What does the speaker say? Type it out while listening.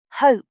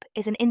Hope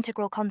is an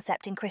integral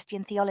concept in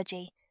Christian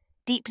theology,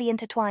 deeply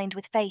intertwined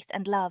with faith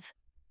and love.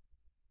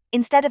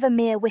 Instead of a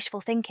mere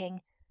wishful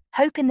thinking,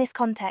 hope in this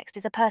context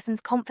is a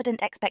person's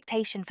confident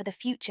expectation for the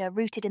future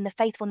rooted in the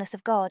faithfulness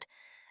of God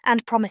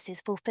and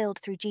promises fulfilled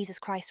through Jesus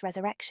Christ's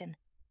resurrection.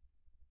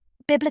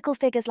 Biblical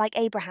figures like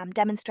Abraham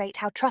demonstrate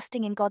how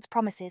trusting in God's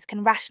promises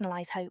can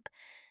rationalize hope,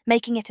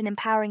 making it an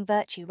empowering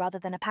virtue rather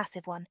than a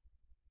passive one.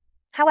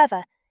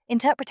 However,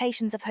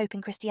 interpretations of hope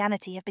in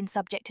Christianity have been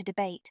subject to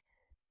debate,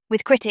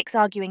 with critics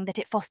arguing that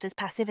it fosters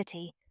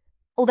passivity,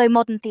 although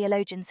modern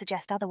theologians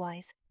suggest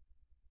otherwise.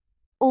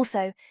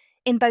 Also,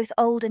 in both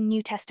Old and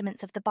New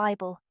Testaments of the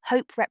Bible,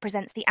 hope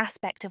represents the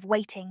aspect of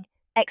waiting,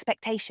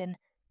 expectation,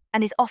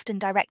 and is often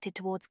directed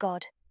towards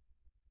God.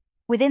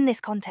 Within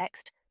this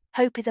context,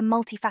 hope is a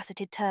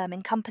multifaceted term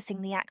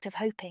encompassing the act of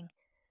hoping,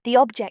 the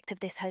object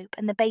of this hope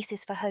and the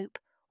basis for hope,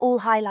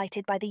 all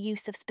highlighted by the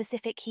use of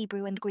specific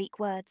Hebrew and Greek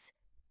words.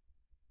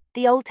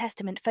 The Old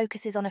Testament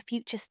focuses on a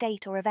future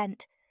state or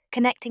event,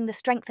 connecting the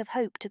strength of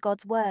hope to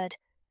God's word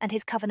and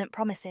his covenant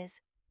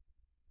promises.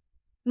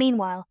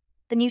 Meanwhile,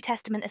 the New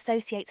Testament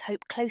associates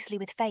hope closely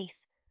with faith,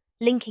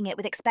 linking it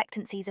with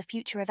expectancies of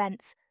future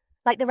events,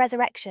 like the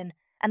resurrection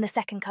and the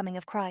second coming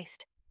of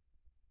Christ.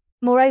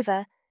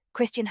 Moreover,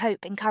 Christian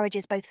hope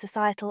encourages both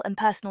societal and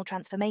personal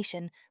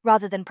transformation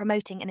rather than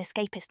promoting an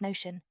escapist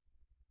notion.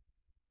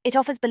 It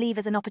offers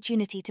believers an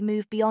opportunity to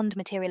move beyond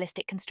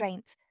materialistic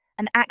constraints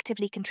and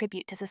actively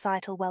contribute to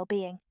societal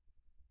well-being.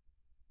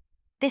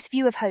 This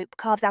view of hope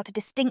carves out a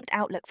distinct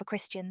outlook for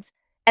Christians,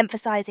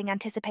 emphasizing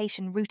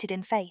anticipation rooted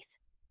in faith.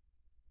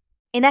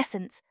 In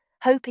essence,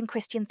 hope in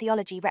Christian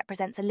theology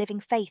represents a living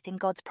faith in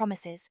God's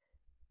promises.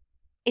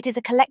 It is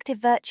a collective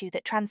virtue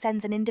that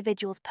transcends an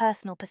individual's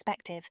personal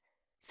perspective,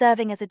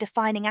 serving as a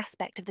defining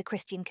aspect of the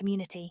Christian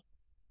community.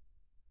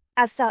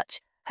 As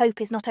such,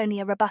 hope is not only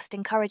a robust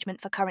encouragement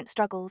for current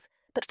struggles,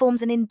 but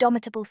forms an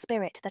indomitable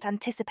spirit that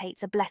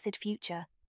anticipates a blessed future.